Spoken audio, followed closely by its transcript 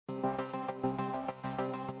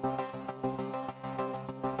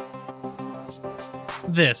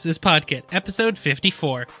This is PodKit, episode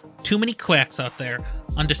 54, Too Many Quacks Out There,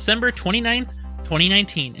 on December 29th,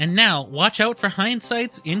 2019, and now, watch out for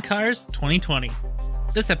hindsights in Cars 2020.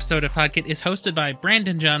 This episode of PodKit is hosted by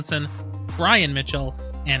Brandon Johnson, Brian Mitchell,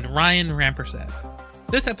 and Ryan Rampersad.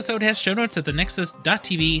 This episode has show notes at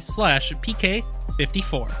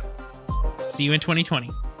thenexus.tv/PK54. See you in 2020.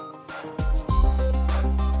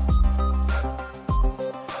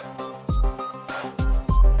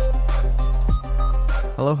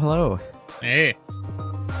 Hello, hello. Hey.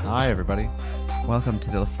 Hi, everybody. Welcome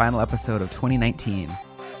to the final episode of 2019.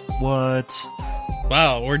 What?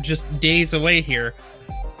 Wow, we're just days away here.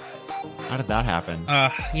 How did that happen?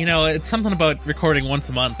 It's something about recording once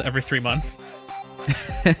a month, every 3 months.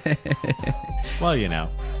 Well, you know.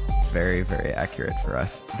 Very, very accurate for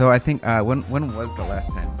us. Though I think, when was the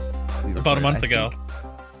last time we recorded? About a month ago.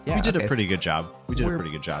 Yeah, we did okay, a pretty good job. Pretty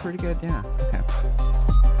good, yeah. Okay.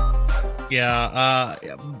 Yeah,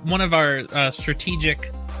 one of our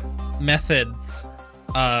strategic methods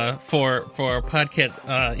for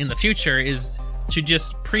PodKit in the future is to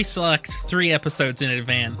just pre-select 3 episodes in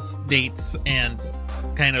advance, dates and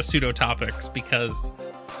kind of pseudo topics, because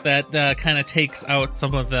that kind of takes out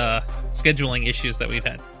some of the scheduling issues that we've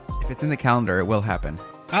had. If it's in the calendar, it will happen.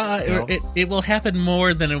 It will happen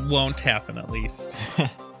more than it won't happen, at least.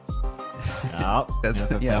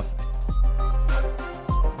 Yes.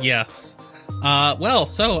 Yes.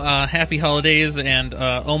 Happy holidays and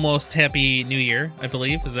almost happy New Year, I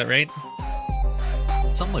believe. Is that right?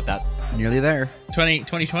 Something like that. Nearly there.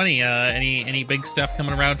 2020. Any big stuff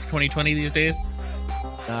coming around for 2020 these days?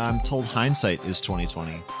 I'm told hindsight is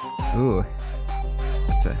 2020. Ooh,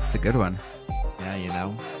 it's a good one. Yeah, you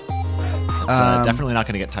know. It's definitely not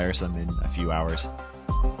going to get tiresome in a few hours.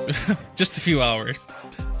 Just a few hours.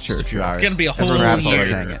 Just a few hours. It's going to be a whole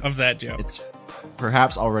year of that joke. It's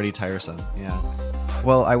perhaps already tiresome, yeah.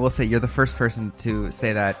 Well, I will say you're the first person to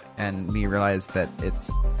say that and me realize that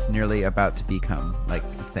it's nearly about to become like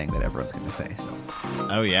a thing that everyone's going to say. So.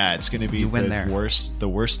 Oh yeah, it's going to be the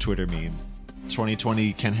worst Twitter meme.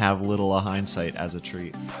 2020 can have little hindsight as a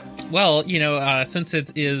treat. Well, since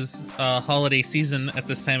it is holiday season at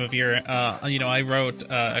this time of year, I wrote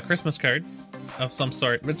a Christmas card of some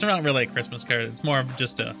sort. But it's not really a Christmas card. It's more of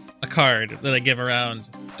just a card that I give around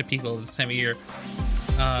to people this time of year.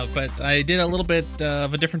 But I did a little bit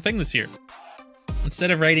of a different thing this year.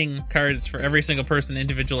 Instead of writing cards for every single person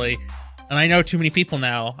individually, and I know too many people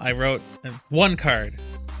now, I wrote one card,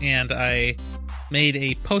 and I made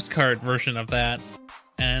a postcard version of that,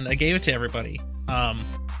 and I gave it to everybody.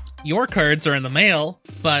 Your cards are in the mail,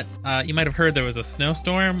 but you might have heard there was a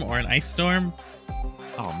snowstorm or an ice storm.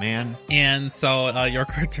 Oh, man. And so your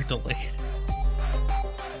cards are delayed.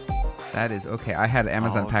 That is okay. I had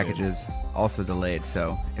Amazon packages also delayed,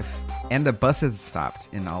 and the buses stopped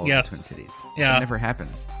in all of the Twin Cities. Yeah. It never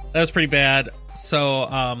happens. That was pretty bad. So,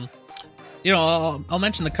 I'll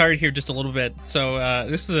mention the card here just a little bit. So,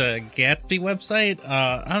 this is a Gatsby website.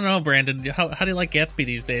 I don't know, Brandon, how do you like Gatsby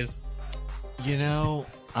these days? Yeah.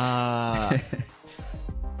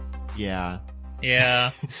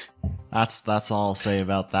 Yeah. That's all I'll say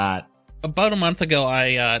about that. About a month ago,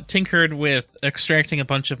 I tinkered with extracting a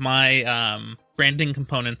bunch of my branding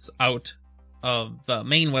components out of the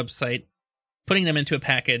main website, putting them into a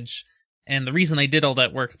package, and the reason I did all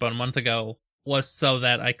that work about a month ago was so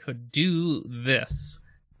that I could do this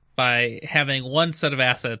by having one set of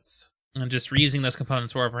assets and just reusing those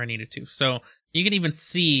components wherever I needed to. So you can even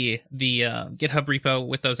see the GitHub repo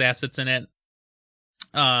with those assets in it.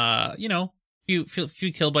 Few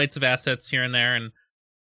kilobytes of assets here and there, and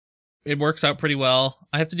it works out pretty well.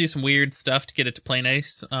 I have to do some weird stuff to get it to play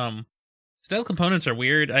nice. Style components are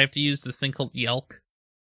weird. I have to use this thing called Yelk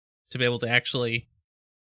to be able to actually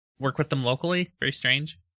work with them locally. Very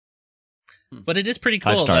strange. But it is pretty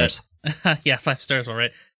cool. 5 stars. Yeah, 5 stars, all right.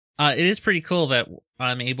 It is pretty cool that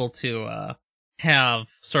I'm able to have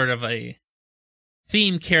sort of a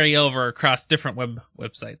theme carry over across different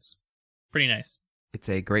websites. Pretty nice. It's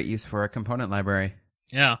a great use for a component library.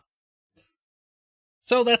 Yeah.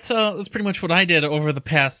 So that's pretty much what I did over the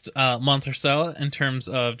past month or so in terms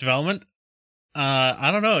of development. I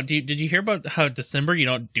don't know. Did you hear about how December you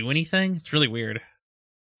don't do anything? It's really weird.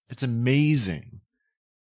 It's amazing.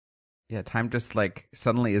 Yeah, time just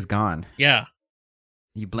suddenly is gone. Yeah.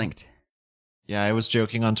 You blinked. Yeah, I was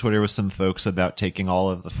joking on Twitter with some folks about taking all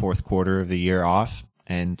of the fourth quarter of the year off.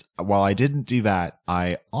 And while I didn't do that,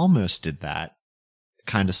 I almost did that,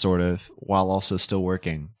 kind of, sort of, while also still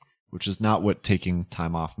working, which is not what taking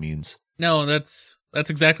time off means. No, that's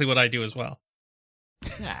exactly what I do as well.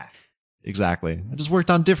 Yeah, exactly. I just worked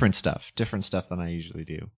on different stuff than I usually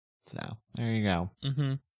do. So there you go.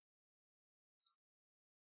 Mm-hmm.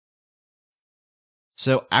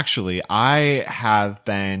 So actually, I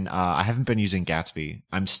haven't been using Gatsby.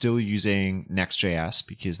 I'm still using Next.js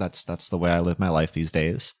because that's the way I live my life these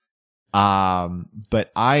days.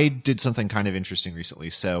 But I did something kind of interesting recently.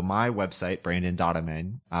 So my website,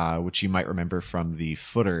 Brandon.mn, which you might remember from the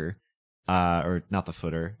footer, or not the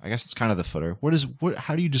footer. I guess it's kind of the footer.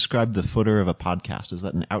 How do you describe the footer of a podcast? Is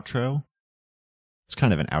that an outro? It's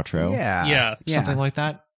kind of an outro. Yeah. Yes. Something like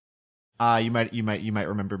that. You might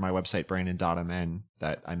remember my website, Brandon.mn,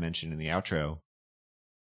 that I mentioned in the outro.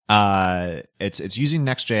 It's using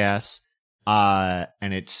Next.js. And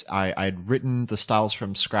I'd written the styles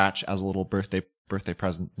from scratch as a little birthday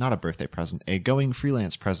present, not a birthday present, a going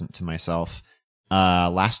freelance present to myself,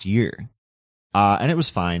 last year. And it was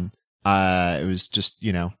fine. It was just,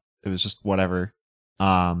 whatever.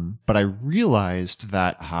 But I realized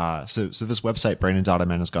that, so this website,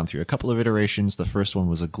 Brandon.mn, has gone through a couple of iterations. The first one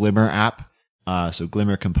was a Glimmer app. So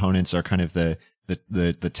Glimmer components are kind of the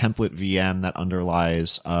template VM that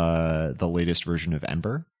underlies, the latest version of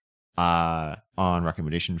Ember. On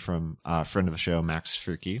recommendation from a friend of the show, Max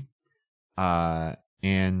Furky.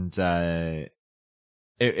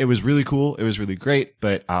 It was really cool. It was really great,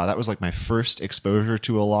 but that was like my first exposure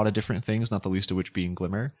to a lot of different things, not the least of which being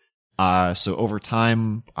Glimmer. So over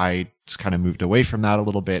time, I kind of moved away from that a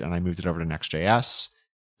little bit, and I moved it over to Next.js.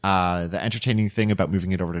 The entertaining thing about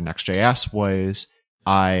moving it over to Next.js was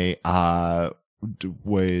I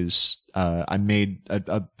made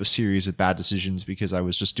a series of bad decisions because I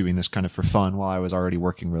was just doing this kind of for fun while I was already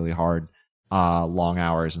working really hard, long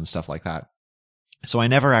hours and stuff like that. So I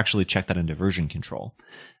never actually checked that into version control.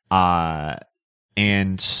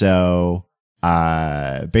 And so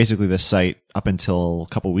basically the site up until a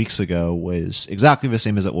couple weeks ago was exactly the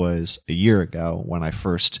same as it was a year ago when I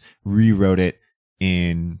first rewrote it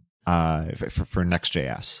in for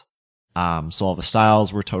Next.js. So all the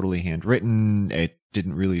styles were totally handwritten. It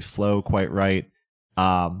didn't really flow quite right.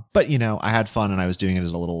 But I had fun and I was doing it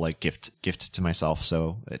as a little like gift to myself.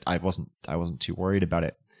 So I wasn't too worried about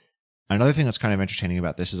it. Another thing that's kind of entertaining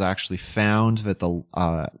about this is I actually found that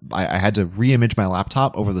I had to re-image my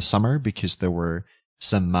laptop over the summer because there were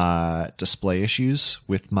some display issues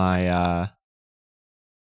with my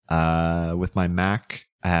Mac,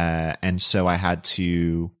 and so I had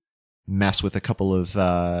to mess with a couple of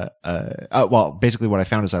basically what I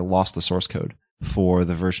found is I lost the source code for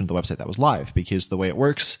the version of the website that was live, because the way it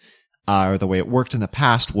works, or the way it worked in the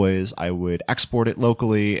past, was I would export it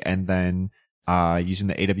locally and then using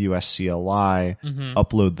the AWS CLI,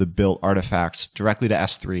 upload the built artifacts directly to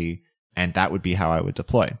S3, and that would be how I would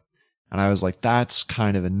deploy. And I was like, that's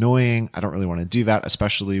kind of annoying. I don't really want to do that,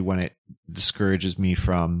 especially when it discourages me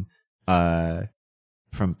from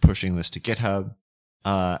pushing this to GitHub.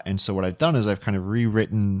 And so what I've done is I've kind of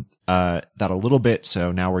rewritten that a little bit.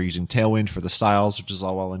 So now we're using Tailwind for the styles, which is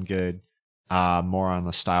all well and good. More on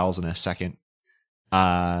the styles in a second.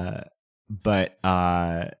 But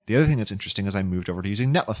the other thing that's interesting is I moved over to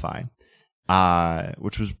using Netlify,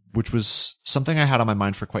 which was something I had on my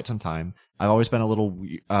mind for quite some time. I've always been a little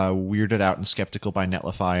weirded out and skeptical by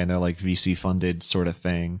Netlify and their like VC funded sort of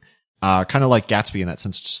thing. Kind of like Gatsby in that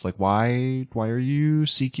sense, just like, why are you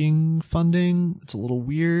seeking funding? It's a little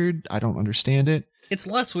weird. I don't understand it. It's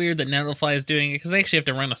less weird that Netlify is doing it because they actually have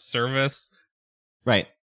to run a service. Right.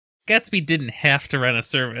 Gatsby didn't have to run a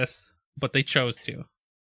service, but they chose to.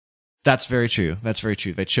 That's very true.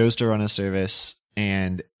 They chose to run a service,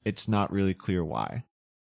 and it's not really clear why.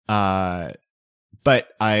 But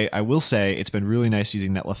I will say it's been really nice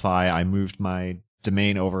using Netlify. I moved my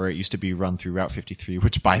domain over. It used to be run through Route 53,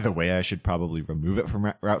 which, by the way, I should probably remove it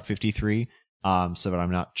from Route 53, so that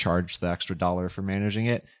I'm not charged the extra $1 for managing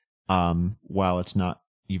it, while it's not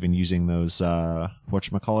even using those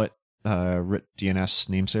whatchamacallit, RIT DNS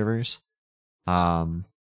name servers.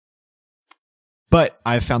 But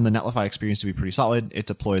I've found the Netlify experience to be pretty solid. It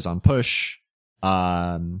deploys on push,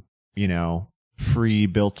 free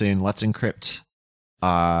built-in Let's Encrypt.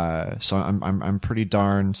 So I'm pretty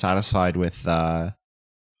darn satisfied with that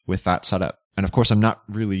setup. And of course, I'm not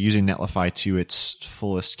really using Netlify to its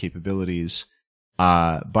fullest capabilities,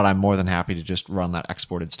 but I'm more than happy to just run that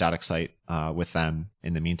exported static site with them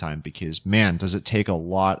in the meantime, because man, does it take a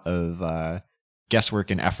lot of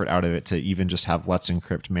guesswork and effort out of it to even just have Let's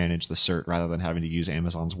Encrypt manage the cert rather than having to use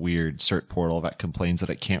Amazon's weird cert portal that complains that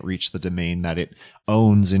it can't reach the domain that it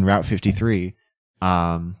owns in Route 53.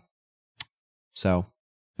 So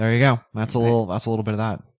there you go. That's a little bit of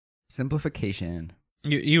that. Simplification.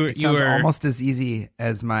 You sounds were almost as easy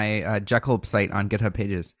as my Jekyll site on GitHub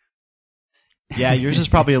Pages. Yeah, yours is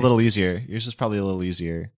probably a little easier.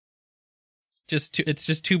 it's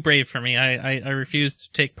just too brave for me. I refuse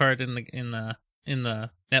to take part in the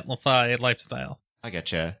Netlify lifestyle. I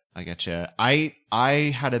getcha.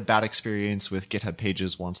 I had a bad experience with GitHub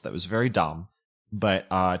Pages once that was very dumb. But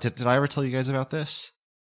did I ever tell you guys about this?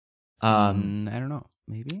 I don't know.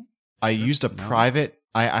 Maybe I used a private.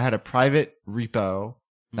 I had a private repo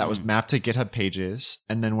that was mapped to GitHub Pages,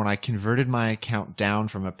 and then when I converted my account down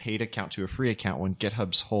from a paid account to a free account, when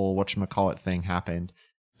GitHub's whole whatchamacallit thing happened,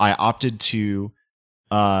 I opted to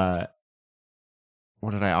what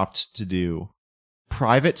did I opt to do?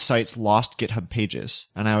 Private sites lost GitHub Pages,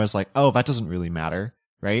 and I was like, oh, that doesn't really matter,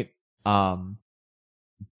 right? But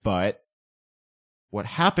what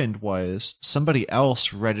happened was somebody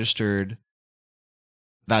else registered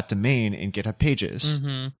that domain in GitHub Pages.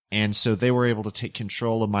 Mm-hmm. And so they were able to take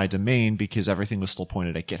control of my domain because everything was still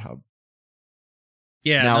pointed at GitHub.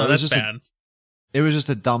 Yeah, now, no, that's bad. It was just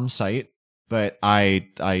a dumb site, but I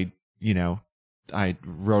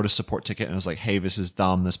wrote a support ticket and was like, hey, this is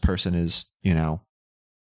dumb. This person is,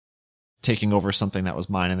 taking over something that was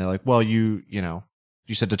mine. And they're like, well, you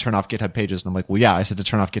said to turn off GitHub Pages. And I'm like, well, yeah, I said to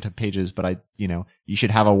turn off GitHub Pages, but you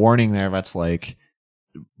should have a warning there that's like,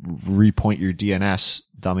 repoint your DNS,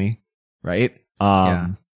 dummy, right? Yeah,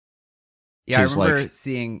 I remember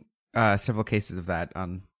seeing several cases of that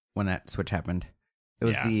on when that switch happened. It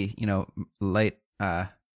was the light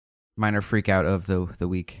minor freak out of the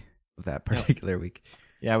week of that particular week.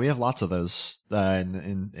 Yeah, we have lots of those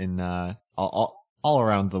in all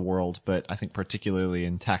around the world, but I think particularly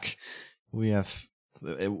in tech, we have.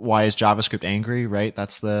 Why is JavaScript angry? Right?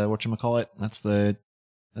 That's the whatchamacallit. That's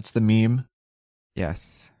the meme.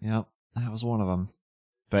 Yes. Yep. That was one of them.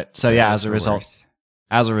 But so yeah, as a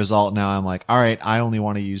result, now I'm like, all right, I only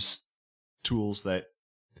want to use tools that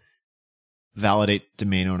validate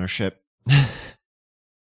domain ownership.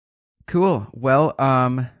 Cool. Well,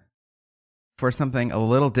 for something a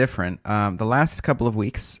little different, the last couple of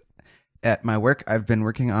weeks at my work, I've been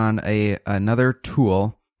working on another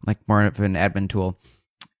tool, like more of an admin tool.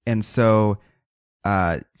 And so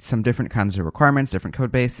some different kinds of requirements, different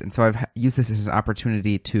code base. And so I've used this as an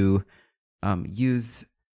opportunity to use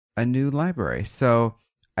a new library. So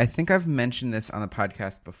I think I've mentioned this on the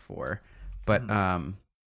podcast before, but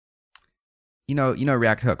you know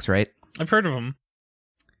React hooks, right? I've heard of them.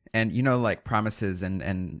 And like promises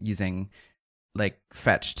and using like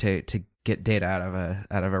fetch to get data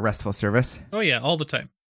out of a RESTful service. Oh yeah, all the time.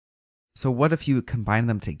 So what if you combine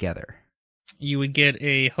them together? You would get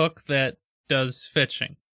a hook that does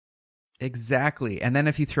fetching. Exactly. And then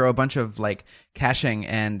if you throw a bunch of like caching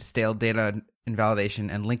and stale data invalidation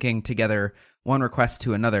and linking together one request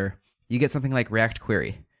to another, you get something like React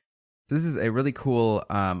Query. So this is a really cool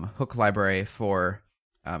hook library for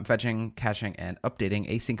fetching, caching, and updating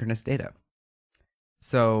asynchronous data.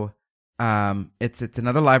 So it's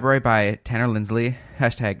another library by Tanner Lindsley,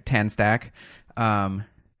 #TanStack.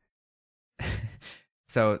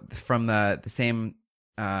 So from the same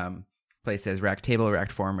place as React Table,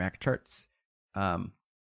 React Form, React Charts.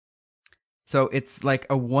 So it's like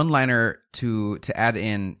a one-liner to add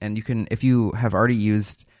in, and you can, if you have already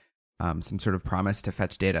used some sort of promise to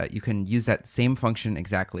fetch data, you can use that same function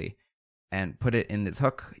exactly and put it in this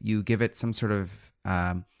hook. You give it some sort of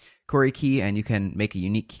query key, and you can make a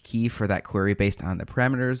unique key for that query based on the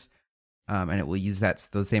parameters, and it will use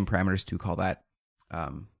those same parameters to call that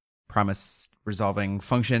promise resolving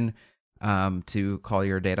function to call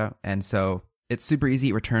your data. And so it's super easy.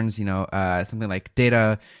 It returns, something like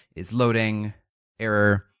data is loading,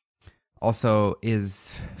 error, also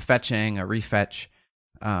is fetching, a refetch.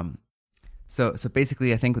 So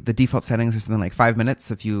basically, I think the default settings are something like 5 minutes.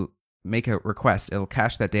 So if you make a request, it'll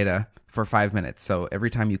cache that data for 5 minutes. So every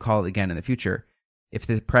time you call it again in the future, if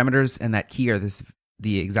the parameters and that key are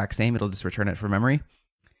the exact same, it'll just return it from memory.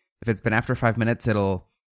 If it's been after 5 minutes, it'll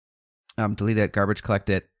delete it, garbage collect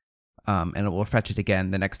it, and it will fetch it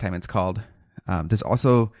again the next time it's called. There's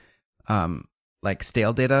also like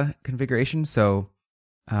stale data configuration. So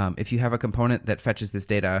if you have a component that fetches this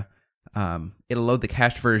data, it'll load the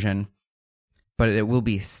cached version, but it will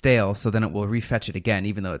be stale. So then it will refetch it again,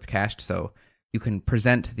 even though it's cached. So you can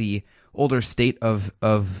present the older state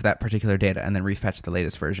of that particular data and then refetch the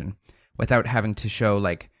latest version without having to show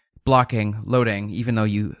like blocking, loading, even though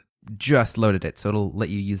you just loaded it. So it'll let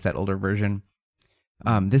you use that older version.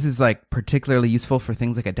 This is like particularly useful for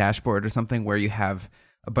things like a dashboard or something where you have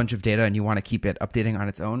a bunch of data and you want to keep it updating on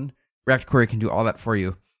its own. React Query can do all that for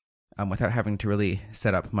you without having to really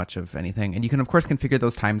set up much of anything. And you can, of course, configure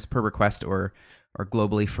those times per request or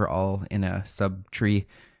globally for all in a subtree.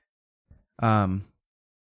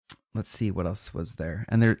 let's see what else was there.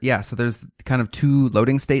 And so there's kind of two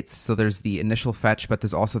loading states. So there's the initial fetch, but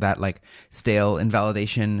there's also that like stale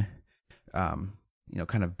invalidation,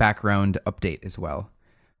 kind of background update as well.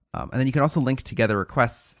 And then you can also link together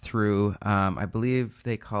requests through, I believe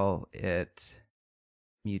they call it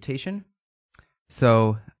mutation.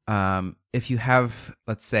 So if you have,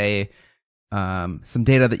 let's say, some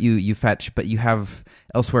data that you fetch, but you have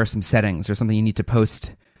elsewhere some settings or something you need to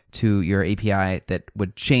post to your API that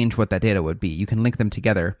would change what that data would be, you can link them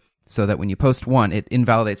together so that when you post one, it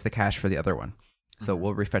invalidates the cache for the other one. So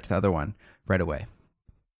we'll refetch the other one right away.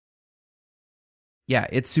 Yeah,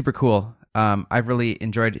 it's super cool. I've really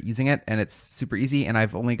enjoyed using it, and it's super easy, and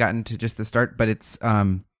I've only gotten to just the start, but it's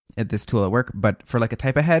at this tool at work. But for like a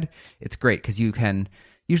type ahead, it's great because you can,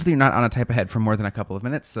 usually you're not on a type ahead for more than a couple of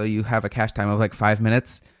minutes, so you have a cache time of like 5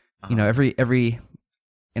 minutes.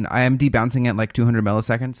 And I am debouncing at like 200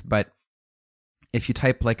 milliseconds, but if you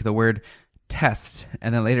type like the word test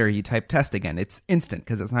and then later you type test again, it's instant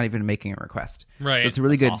because it's not even making a request. Right. So it's a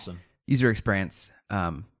really good awesome user experience.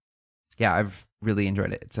 I've really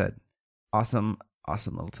enjoyed it. It's an awesome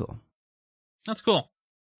little tool. That's cool.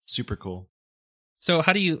 Super cool. So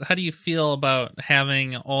how do you feel about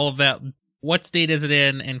having all of that? What state is it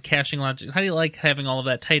in, and caching logic? How do you like having all of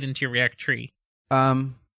that tied into your React tree?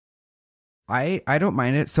 I don't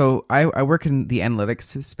mind it. So I work in the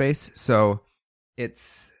analytics space, so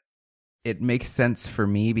it makes sense for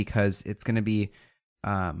me because it's going to be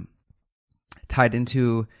tied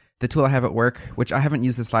into the tool I have at work, which I haven't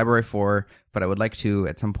used this library for, but I would like to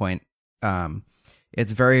at some point.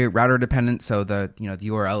 It's very router dependent, so the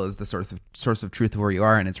URL is the source of truth of where you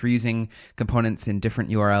are, and it's reusing components in different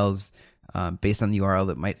URLs based on the URL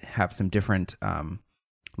that might have some different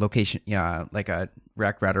location, like a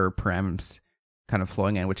React router params kind of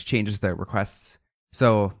flowing in, which changes the requests.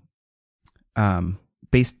 So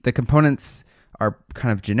the components are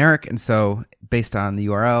kind of generic, and so based on the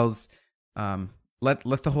URLs,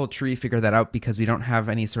 let the whole tree figure that out because we don't have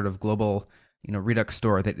any sort of global Redux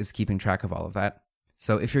store that is keeping track of all of that.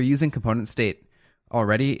 So if you're using component state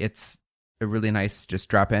already, it's a really nice just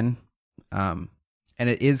drop in, and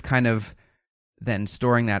it is kind of then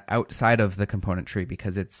storing that outside of the component tree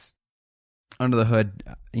because it's under the hood,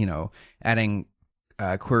 adding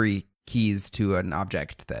query keys to an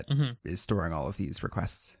object that is storing all of these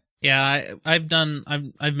requests. Yeah, I've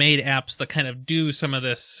made apps that kind of do some of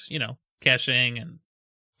this, caching and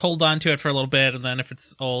hold on to it for a little bit, and then if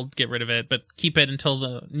it's old, get rid of it, but keep it until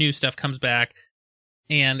the new stuff comes back.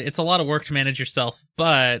 And it's a lot of work to manage yourself,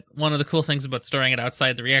 but one of the cool things about storing it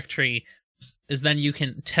outside the React tree is then you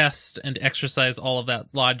can test and exercise all of that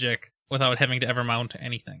logic without having to ever mount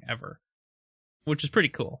anything, ever. Which is pretty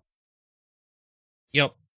cool.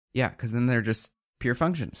 Yep. Yeah, because then they're just pure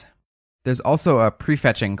functions. There's also a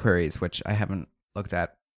prefetching queries, which I haven't looked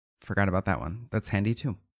at. Forgot about that one. That's handy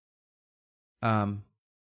too.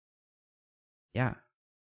 Yeah.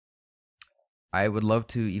 I would love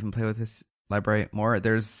to even play with this library more.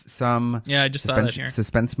 There's some I just saw that here.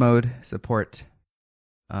 Suspense mode support,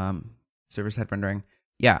 server-side rendering.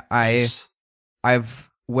 Yeah,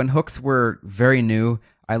 when hooks were very new,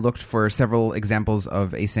 I looked for several examples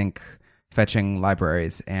of async fetching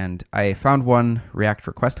libraries, and I found one React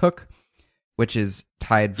request hook, which is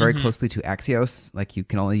tied very closely to Axios. Like you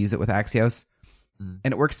can only use it with Axios, and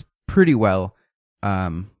it works pretty well.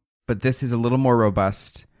 But this is a little more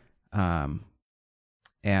robust, and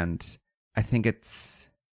I think it's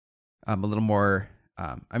a little more,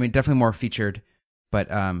 definitely more featured, but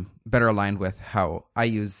better aligned with how I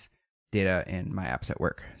use data in my apps at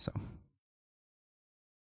work. So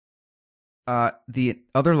the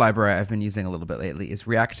other library I've been using a little bit lately is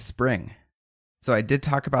React Spring. So I did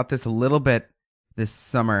talk about this a little bit this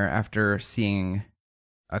summer after seeing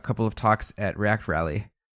a couple of talks at React Rally.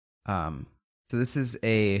 So this is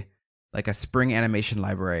a Spring animation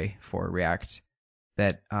library for React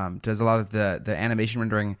that does a lot of the animation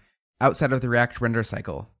rendering outside of the React render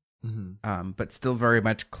cycle, but still very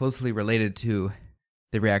much closely related to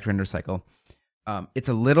the React render cycle. It's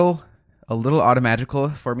a little automagical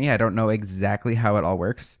for me. I don't know exactly how it all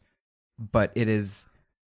works, but it is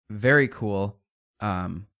very cool,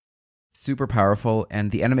 super powerful,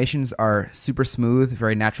 and the animations are super smooth,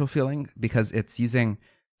 very natural feeling because it's using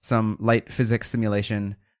some light physics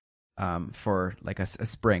simulation for like a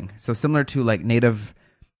spring. So similar to like native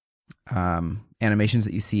animations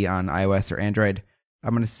that you see on iOS or Android.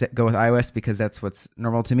 I'm going to go with iOS because that's what's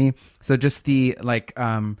normal to me. So just the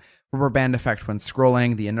rubber band effect when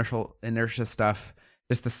scrolling, the initial inertia stuff,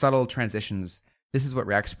 just the subtle transitions. This is what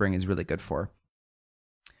React Spring is really good for.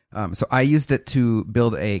 So I used it to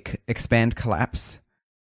build a expand collapse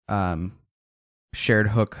shared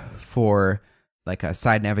hook for like a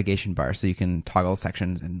side navigation bar, so you can toggle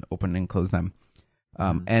sections and open and close them.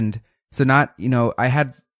 And so not,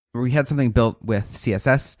 we had something built with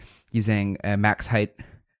CSS using a max height,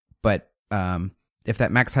 but if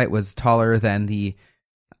that max height was taller than the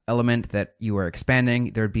element that you were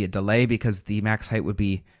expanding, there would be a delay because the max height would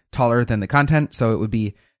be taller than the content. So it would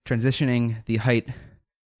be transitioning the height,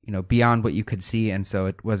 beyond what you could see. And so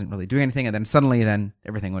it wasn't really doing anything. And then suddenly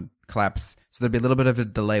everything would collapse. So there'd be a little bit of a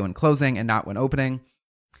delay when closing and not when opening.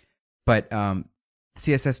 But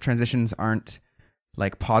CSS transitions aren't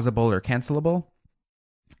like pausable or cancelable.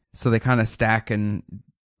 So they kind of stack and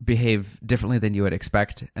behave differently than you would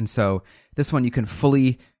expect. And so this one, you can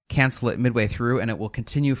fully cancel it midway through and it will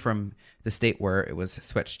continue from the state where it was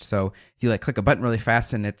switched. So if you like click a button really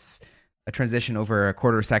fast and it's a transition over a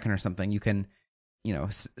quarter second or something, you can,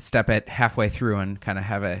 step it halfway through and kind of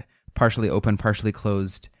have a partially open, partially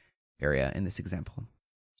closed area in this example.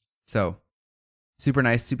 So super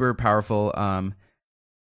nice, super powerful.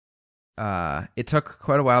 It took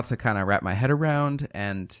quite a while to kind of wrap my head around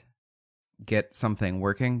and get something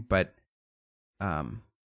working, but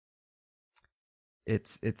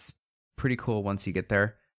it's pretty cool once you get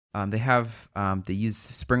there. They use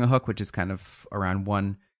spring a hook, which is kind of around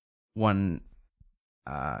one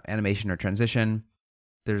animation or transition.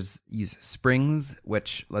 There's use springs,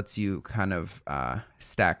 which lets you kind of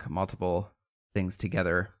stack multiple things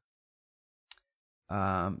together.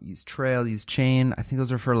 Use trail, use chain. I think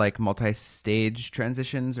those are for like multi-stage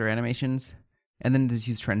transitions or animations. And then there's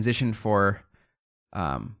use transition for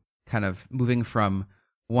kind of moving from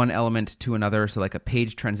one element to another. So like a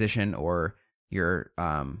page transition, or your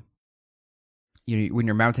when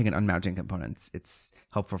you're mounting and unmounting components, it's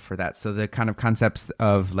helpful for that. So the kind of concepts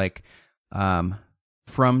of like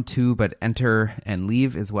from, to, but enter and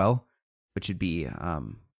leave as well, which would be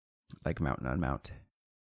like mount and unmount.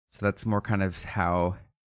 So that's more kind of how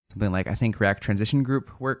something like, I think, React Transition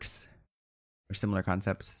Group works, or similar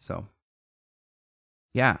concepts. So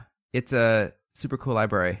yeah, it's a super cool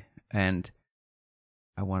library and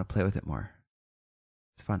I want to play with it more.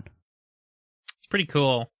 It's fun. It's pretty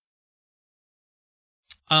cool.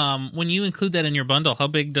 When you include that in your bundle, how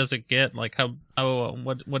big does it get? Like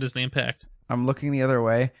what is the impact? I'm looking the other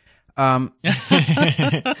way.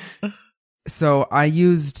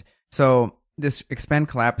 So this expand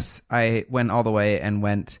collapse, I went all the way and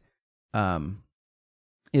went,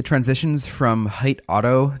 it transitions from height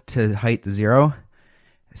auto to height 0.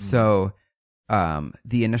 So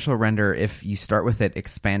the initial render, if you start with it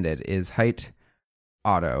expanded, is height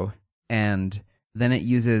auto. And then I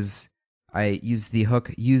use the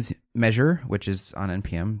hook use measure, which is on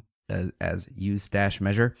NPM as use dash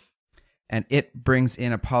measure. And it brings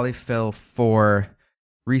in a polyfill for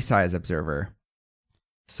resize observer.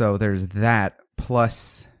 So there's that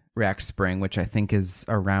plus React Spring, which I think is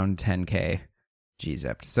around 10K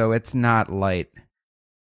gzipped. So it's not light.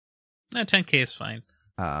 No, 10K is fine.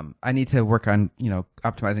 I need to work on,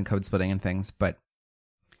 optimizing code splitting and things, but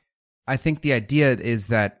I think the idea is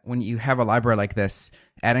that when you have a library like this,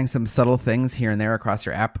 adding some subtle things here and there across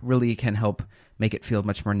your app really can help make it feel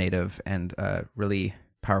much more native and really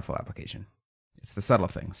powerful application. It's the subtle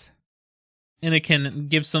things. And it can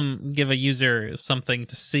give a user something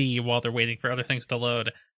to see while they're waiting for other things to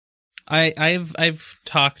load. I've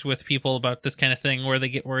talked with people about this kind of thing where they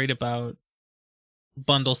get worried about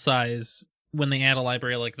bundle size when they add a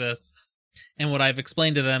library like this. And what I've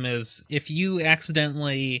explained to them is if you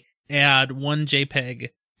accidentally add one JPEG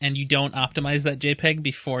and you don't optimize that JPEG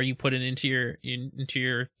before you put it into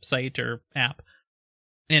your site or app,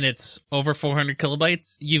 and it's over 400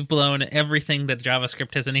 kilobytes, you've blown everything that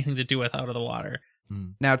JavaScript has anything to do with out of the water.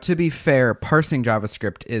 Now, to be fair, parsing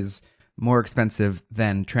JavaScript is more expensive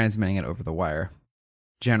than transmitting it over the wire,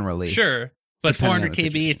 generally. Sure, but 400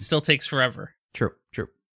 KB, it still takes forever. True.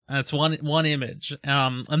 That's one image.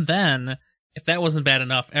 And then, if that wasn't bad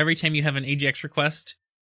enough, every time you have an AJAX request,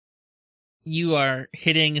 you are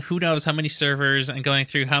hitting who knows how many servers and going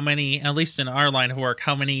through how many, at least in our line of work,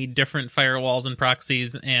 how many different firewalls and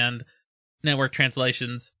proxies and network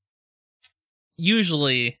translations.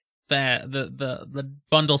 Usually, the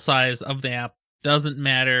bundle size of the app doesn't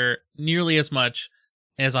matter nearly as much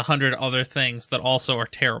as 100 other things that also are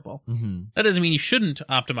terrible. Mm-hmm. That doesn't mean you shouldn't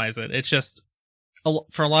optimize it. It's just,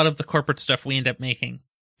 for a lot of the corporate stuff we end up making,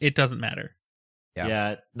 it doesn't matter.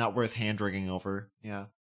 Yeah, not worth hand-wringing over. Yeah.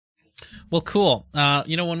 Well, cool.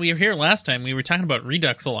 When we were here last time, we were talking about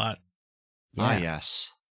Redux a lot. Yeah. Ah,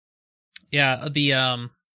 yes. Yeah, the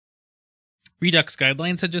Redux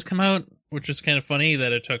guidelines had just come out, which was kind of funny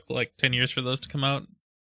that it took like 10 years for those to come out.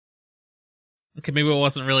 Okay, maybe it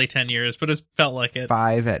wasn't really 10 years, but it felt like it.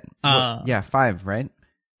 5 at 5, right?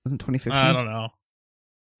 Wasn't 2015? I don't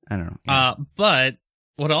know. Yeah. But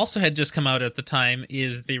what also had just come out at the time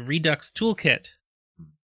is the Redux Toolkit.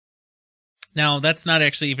 Now, that's not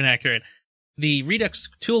actually even accurate. The Redux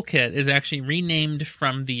Toolkit is actually renamed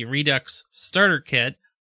from the Redux Starter Kit,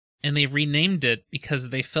 and they renamed it because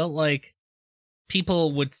they felt like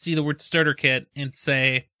people would see the word Starter Kit and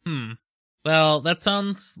say, well, that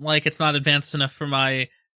sounds like it's not advanced enough for my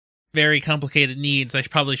very complicated needs. I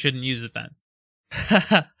probably shouldn't use it then.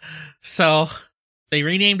 So they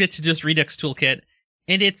renamed it to just Redux Toolkit,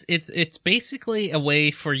 and it's basically a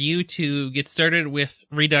way for you to get started with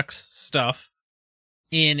Redux stuff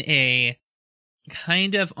in a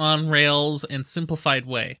kind of on rails and simplified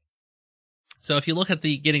way. So if you look at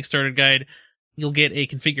the Getting Started guide, you'll get a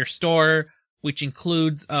configure store, which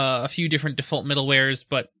includes a few different default middlewares,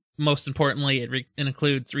 but most importantly, it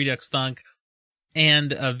includes Redux Thunk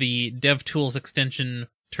and the DevTools extension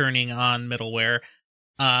turning on middleware,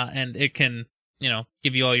 and it can,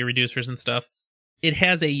 give you all your reducers and stuff. It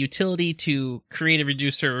has a utility to create a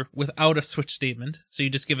reducer without a switch statement, so you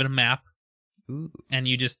just give it a map, and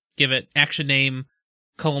you just give it action name,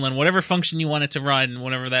 whatever function you want it to run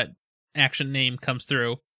whenever that action name comes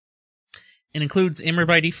through. It includes Immer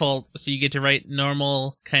by default, so you get to write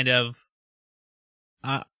normal kind of...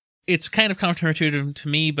 it's kind of counterintuitive to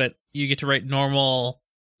me, but you get to write normal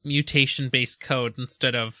mutation-based code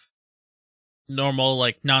instead of normal,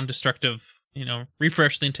 non-destructive,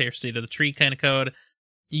 refresh the entire state of the tree kind of code.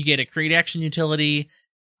 You get a create action utility,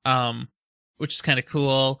 which is kind of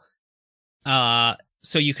cool.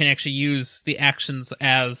 So you can actually use the actions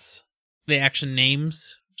as the action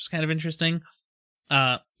names, which is kind of interesting.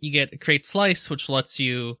 You get a create slice, which lets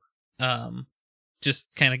you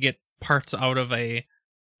just kind of get parts out of a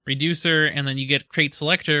reducer, and then you get create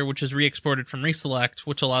selector, which is re-exported from reselect,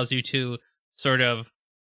 which allows you to sort of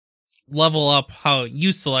level up how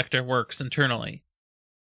useSelector works internally.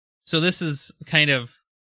 So this is kind of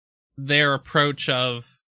their approach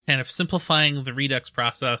of kind of simplifying the Redux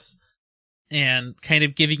process and kind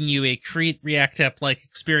of giving you a create React app-like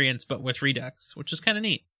experience, but with Redux, which is kind of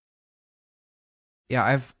neat.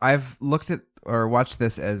 Yeah, I've looked at or watched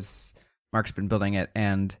this as Mark's been building it,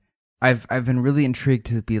 and I've been really intrigued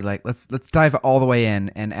to be like, let's dive all the way in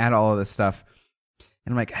and add all of this stuff.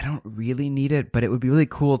 And I'm like, I don't really need it, but it would be really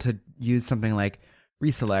cool to use something like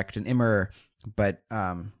Reselect and Immer, but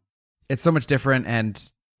it's so much different,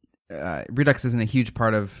 and Redux isn't a huge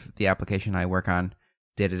part of the application I work on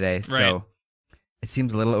day to day, so it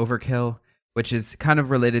seems a little overkill, which is kind of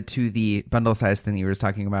related to the bundle size thing that you were just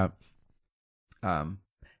talking about.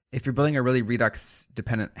 If you're building a really Redux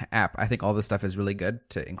dependent app, I think all this stuff is really good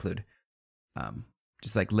to include.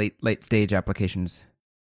 Just like late stage applications.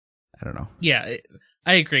 I don't know. Yeah,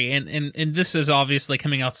 I agree. And this is obviously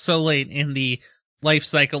coming out so late in the life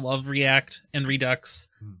cycle of React and Redux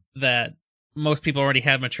that most people already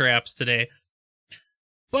have mature apps today.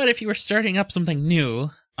 But if you were starting up something new,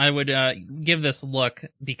 I would give this a look,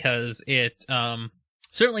 because it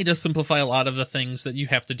certainly does simplify a lot of the things that you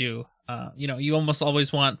have to do. You almost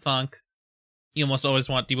always want Thunk. You almost always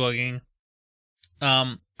want debugging.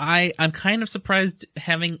 I'm kind of surprised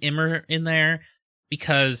having Immer in there,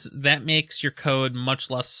 because that makes your code much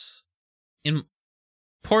less...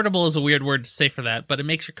 portable is a weird word to say for that, but it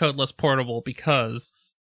makes your code less portable, because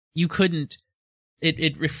you couldn't...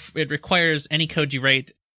 It requires any code you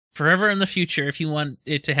write forever in the future, if you want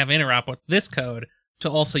it to have interop with this code, to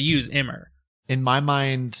also use Immer. In my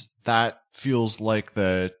mind, that feels like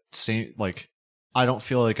the same, I don't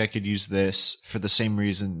feel like I could use this for the same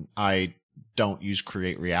reason I don't use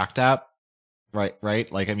Create React App, right?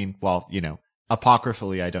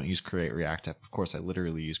 Apocryphally, I don't use Create React App. Of course, I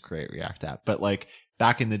literally use Create React App. But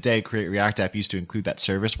back in the day, Create React App used to include that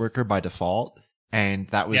service worker by default, and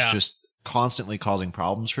that was just constantly causing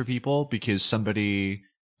problems for people, because somebody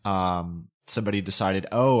decided,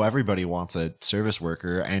 everybody wants a service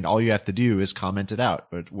worker, and all you have to do is comment it out.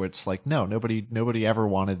 But it's like, no, nobody ever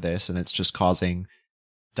wanted this, and it's just causing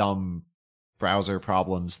dumb browser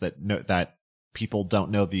problems that people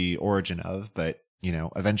don't know the origin of. But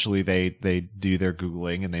eventually they do their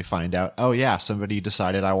Googling and they find out, somebody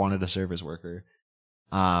decided I wanted a service worker.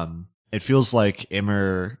 It feels like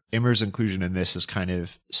Immer's inclusion in this is kind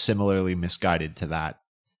of similarly misguided to that.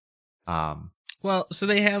 Well, so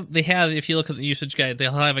they have. If you look at the usage guide, they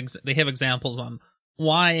have examples on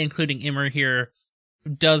why including Immer here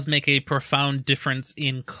does make a profound difference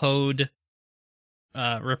in code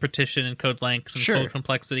repetition and code length and code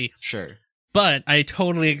complexity. Sure, but I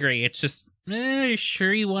totally agree. It's just,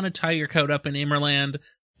 sure you want to tie your code up in Immerland?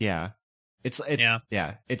 Yeah, It's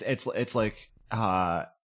like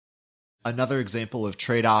another example of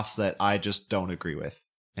trade-offs that I just don't agree with,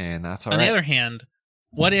 and that's all right. On the other hand,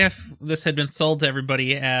 what if this had been sold to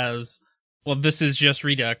everybody as, well, this is just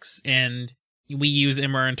Redux, and we use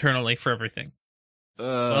Immer internally for everything?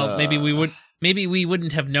 Well, maybe we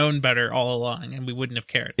wouldn't have known better all along, and we wouldn't have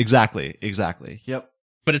cared. Exactly. Yep.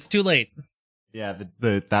 But it's too late. Yeah,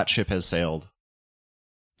 that ship has sailed.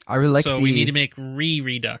 I really like. So we need to make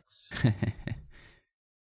Redux.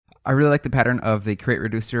 I really like the pattern of the create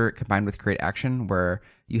reducer combined with create action, where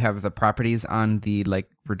you have the properties on the like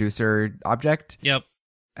reducer object. Yep.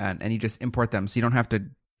 And you just import them, so you don't have to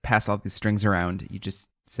pass all these strings around. You just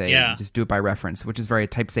say, you just do it by reference, which is very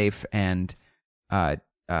type safe, and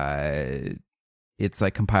it's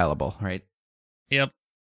like compilable, right? Yep.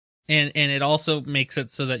 And it also makes it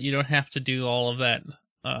so that you don't have to do all of that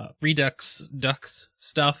Redux Dux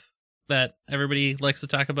stuff that everybody likes to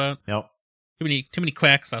talk about. Yep. Too many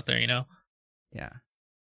quacks out there, you know? Yeah.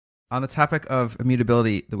 On the topic of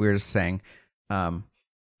immutability that we were just saying,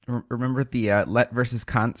 remember the let versus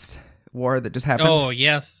const war that just happened? Oh,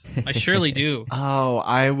 yes. I surely do. Oh,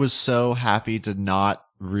 I was so happy to not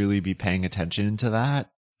really be paying attention to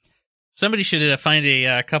that. Somebody should find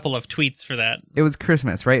a couple of tweets for that. It was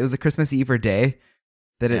Christmas, right? It was a Christmas Eve or day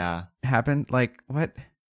that it happened. Like, what?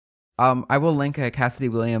 I will link a Cassidy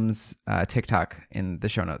Williams TikTok in the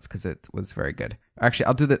show notes because it was very good. Actually,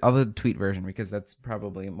 I'll do the tweet version because that's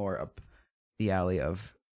probably more up the alley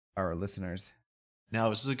of our listeners. No,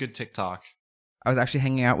 this is a good TikTok. I was actually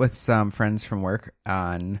hanging out with some friends from work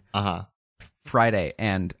on Friday,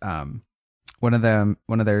 and one of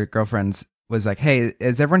their girlfriends was like, "Hey,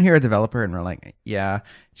 is everyone here a developer?" And we're like, "Yeah."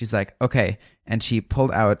 She's like, "Okay." And she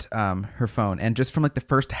pulled out her phone, and just from like the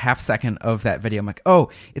first half second of that video, I'm like, "Oh,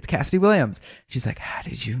 it's Cassidy Williams." She's like, "How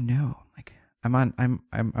did you know?" Like,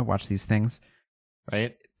 I watch these things.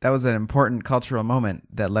 Right. That was an important cultural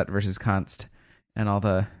moment, that let versus const and all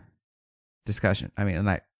the discussion. I mean,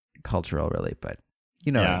 not cultural really, but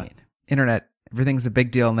you know what I mean. Internet, everything's a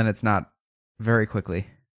big deal, and then it's not very quickly.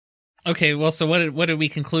 Okay, well, so what did we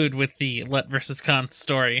conclude with the let versus const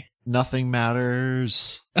story? Nothing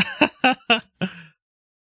matters.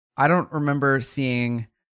 I don't remember seeing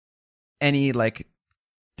any like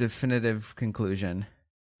definitive conclusion.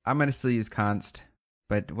 I'm gonna still use const,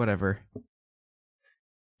 but whatever.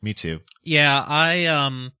 Me too. Yeah,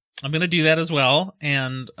 I'm gonna do that as well,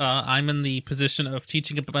 and I'm in the position of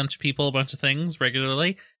teaching a bunch of people a bunch of things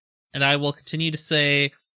regularly, and I will continue to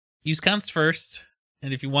say use const first.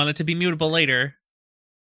 And if you want it to be mutable later,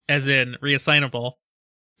 as in reassignable,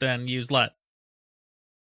 then use let.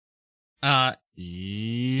 Yep.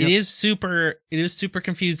 It is super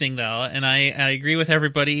confusing though, and I agree with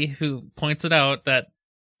everybody who points it out that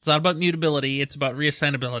it's not about mutability, it's about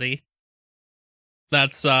reassignability.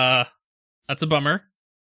 That's a bummer.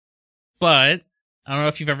 But I don't know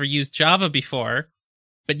if you've ever used Java before,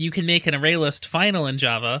 but you can make an array list final in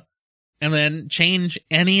Java and then change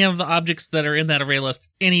any of the objects that are in that array list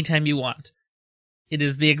anytime you want. It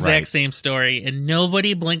is the exact same story, and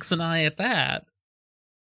nobody blinks an eye at that.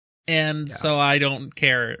 And so I don't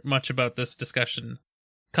care much about this discussion.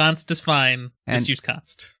 Const is fine. Just use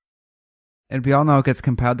const. And we all know it gets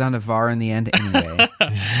compiled down to var in the end anyway.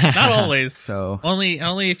 Not always. So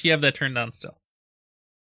only if you have that turned on still.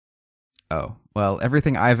 Oh, well,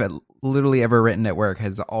 everything I've literally ever written at work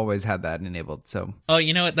has always had that enabled. So, oh,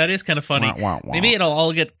 you know what? That is kind of funny. Wah, wah, wah. Maybe it'll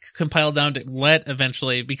all get compiled down to let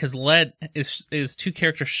eventually, because let is 2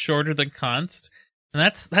 characters shorter than const, and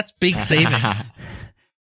that's big savings.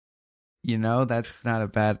 You know, that's not a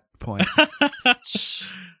bad point.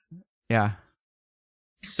 Yeah.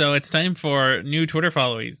 So it's time for new Twitter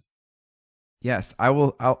followies. Yes,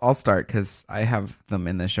 I'll start because I have them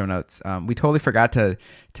in the show notes. We totally forgot to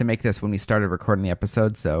make this when we started recording the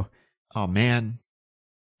episode. So, oh man.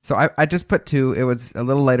 So I just put 2. It was a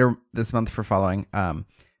little later this month for following. So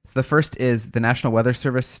the first is the National Weather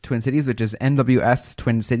Service Twin Cities, which is NWS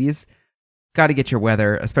Twin Cities. Got to get your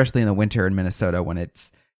weather, especially in the winter in Minnesota when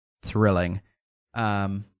it's thrilling.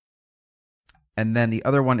 And then the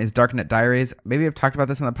other one is Darknet Diaries. Maybe I've talked about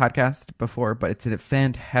this on the podcast before, but it's a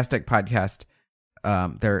fantastic podcast.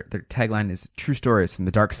 Their tagline is True Stories from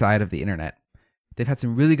the Dark Side of the Internet. They've had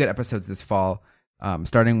some really good episodes this fall,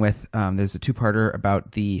 starting with there's a 2-parter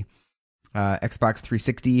about the Xbox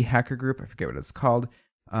 360 hacker group. I forget what it's called.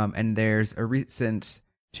 And there's a recent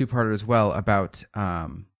 2-parter as well about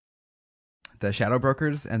the Shadow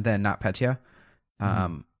Brokers and then NotPetya.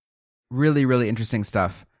 Really, really interesting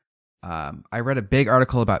stuff. I read a big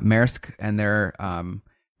article about Maersk and their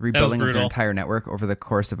rebuilding of their entire network over the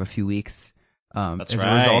course of a few weeks. That's as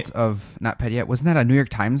right. a result of Not Pet Yet. Wasn't that a New York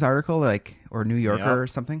Times article, like, or New Yorker Yep. or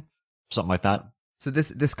something? Something like that. So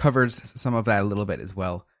this covers some of that a little bit as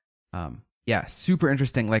well. Yeah, super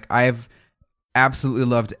interesting. Like, I've absolutely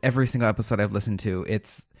loved every single episode I've listened to.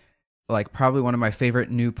 It's like probably one of my favorite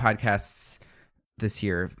new podcasts this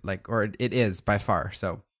year, like, or it is by far.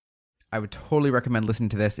 So I would totally recommend listening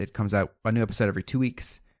to this. It comes out a new episode every 2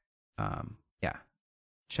 weeks. Yeah,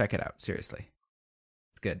 check it out. Seriously,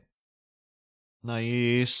 it's good.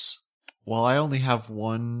 Nice. Well, I only have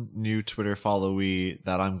one new Twitter followee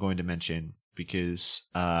that I'm going to mention because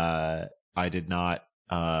I did not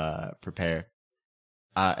prepare.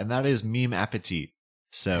 And that is Meme Appetit.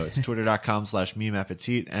 So it's twitter.com/Meme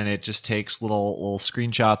Appetit, and it just takes little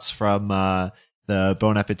screenshots from the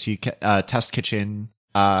Bon Appetit test kitchen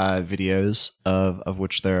videos, of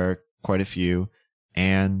which there are quite a few.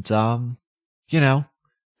 And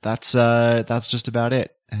that's just about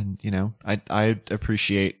it. And I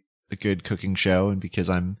appreciate a good cooking show, and because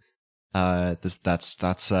I'm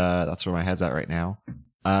that's where my head's at right now.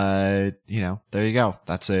 There you go.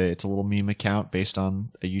 It's a little meme account based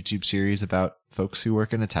on a YouTube series about folks who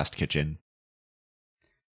work in a test kitchen.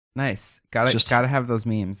 Nice. Gotta have those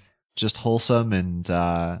memes. Just wholesome and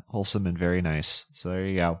very nice. So there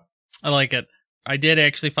you go. I like it. I did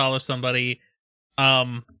actually follow somebody,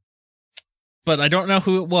 but I don't know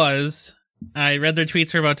who it was. I read their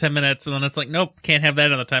tweets for about 10 minutes, and then it's like, nope, can't have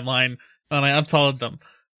that on the timeline. And I unfollowed them.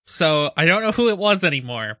 So I don't know who it was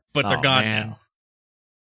anymore, but they're gone now.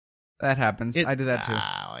 That happens. I do that too.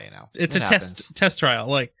 It's a test trial.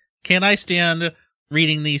 Like, can I stand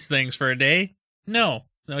reading these things for a day? No,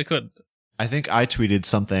 I couldn't. I think I tweeted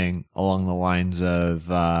something along the lines of,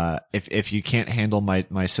 if you can't handle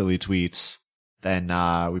my silly tweets, then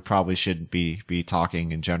we probably shouldn't be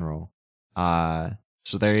talking in general.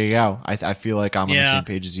 So there you go. I feel like I'm on the same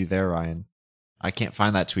page as you there, Ryan. I can't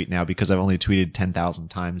find that tweet now because I've only tweeted 10,000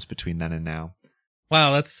 times between then and now.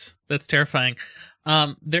 Wow, that's terrifying.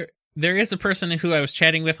 There is a person who I was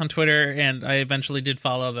chatting with on Twitter, and I eventually did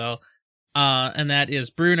follow, though. And that is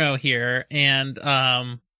Bruno here. And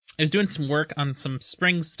I was doing some work on some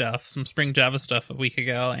Spring stuff, some Spring Java stuff a week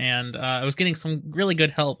ago, and I was getting some really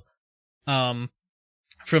good help from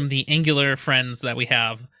the Angular friends that we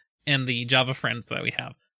have and the Java friends that we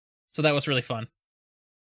have. So that was really fun.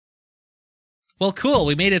 Well, cool.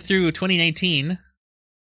 We made it through 2019.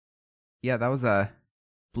 Yeah, that was a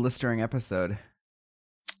blistering episode.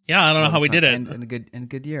 Yeah, I don't know how we did it. In a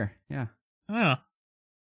good year. Yeah. Oh.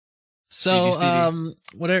 So,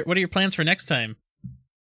 what are your plans for next time?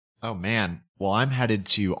 Oh man. Well, I'm headed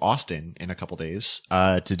to Austin in a couple days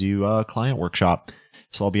to do a client workshop.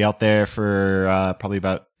 So I'll be out there for probably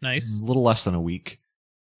about a little less than a week.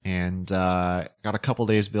 And got a couple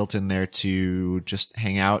days built in there to just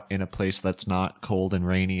hang out in a place that's not cold and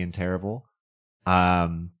rainy and terrible.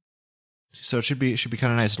 So it should be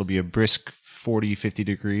kind of nice. It'll be a brisk 40, 50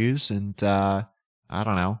 degrees, and I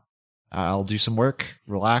don't know. I'll do some work,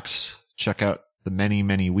 relax, check out the many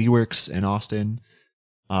WeWorks in Austin,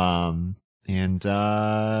 and then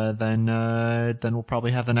we'll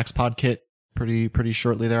probably have the next PodKit pretty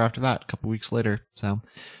shortly thereafter that, a couple weeks later. So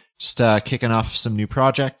just kicking off some new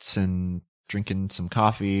projects and drinking some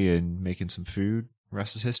coffee and making some food. The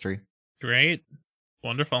rest is history. Great,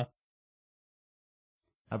 wonderful.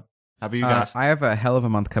 How about you guys? I have a hell of a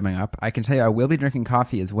month coming up. I can tell you I will be drinking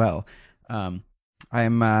coffee as well. I'm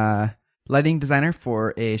lighting designer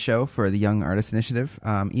for a show for the Young Artist Initiative.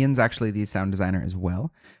 Ian's actually the sound designer as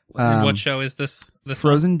well. And what show is this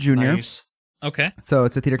Frozen month? Junior. Nice. Okay. So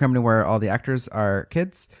it's a theater company where all the actors are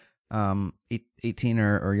kids, 18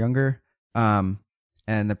 or younger. And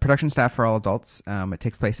the production staff are all adults. It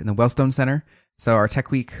takes place in the Wellstone Center. So our tech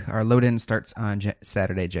week, our load-in starts on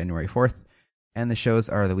Saturday, January 4th. And the shows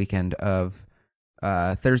are the weekend of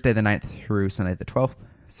Thursday the 9th through Sunday the 12th.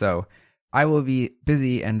 So I will be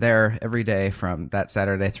busy and there every day from that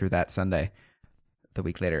Saturday through that Sunday the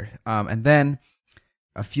week later. And then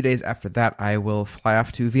a few days after that, I will fly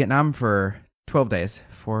off to Vietnam for 12 days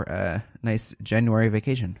for a nice January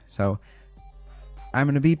vacation. So I'm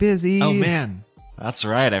going to be busy. Oh, man. That's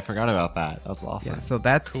right. I forgot about that. That's awesome. Yeah, so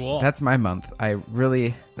that's cool. That's my month.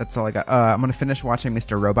 That's all I got. I'm going to finish watching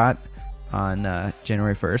Mr. Robot on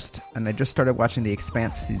January 1st, and I just started watching The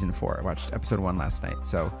Expanse season 4. I watched episode 1 last night.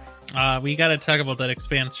 So we got to talk about that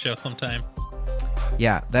Expanse show sometime.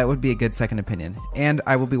 Yeah, that would be a good second opinion. And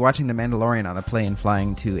I will be watching The Mandalorian on the plane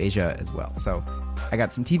flying to Asia as well. So I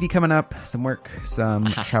got some TV coming up, some work, some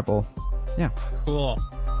travel. Yeah. Cool.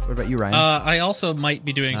 What about you, Ryan? I also might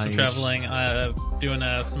be doing some Nice. traveling, doing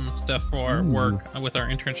some stuff for work with our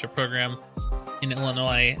internship program. in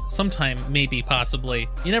Illinois sometime, maybe, possibly.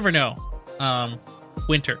 You never know.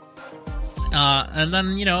 Winter. And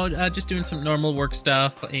then, just doing some normal work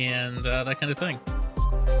stuff and that kind of thing.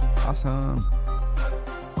 Awesome.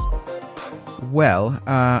 Well,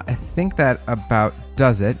 I think that about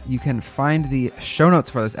does it. You can find the show notes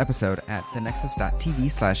for this episode at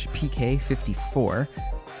thenexus.tv/pk54.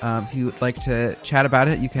 If you would like to chat about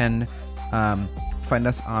it, you can find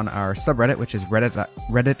us on our subreddit, which is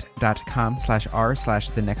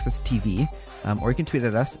reddit.com/r/thenexustv. Or you can tweet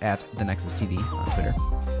at us at thenexustv on Twitter.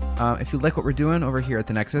 If you like what we're doing over here at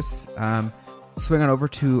The Nexus, swing on over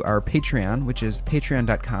to our Patreon, which is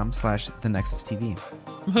patreon.com/thenexustv.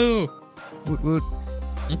 Woohoo! Woot woot.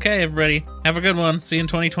 Okay, everybody. Have a good one. See you in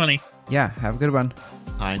 2020. Yeah, have a good one.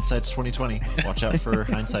 Hindsight's 2020. Watch out for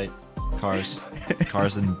hindsight. Cars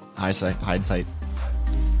and hindsight.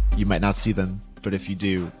 You might not see them, but if you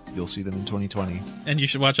do, you'll see them in 2020. And you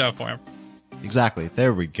should watch out for them. Exactly.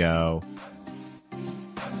 There we go.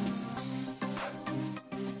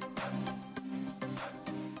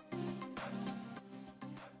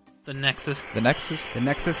 The Nexus The Nexus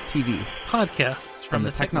TV. podcasts from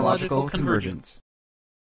the Technological Convergence.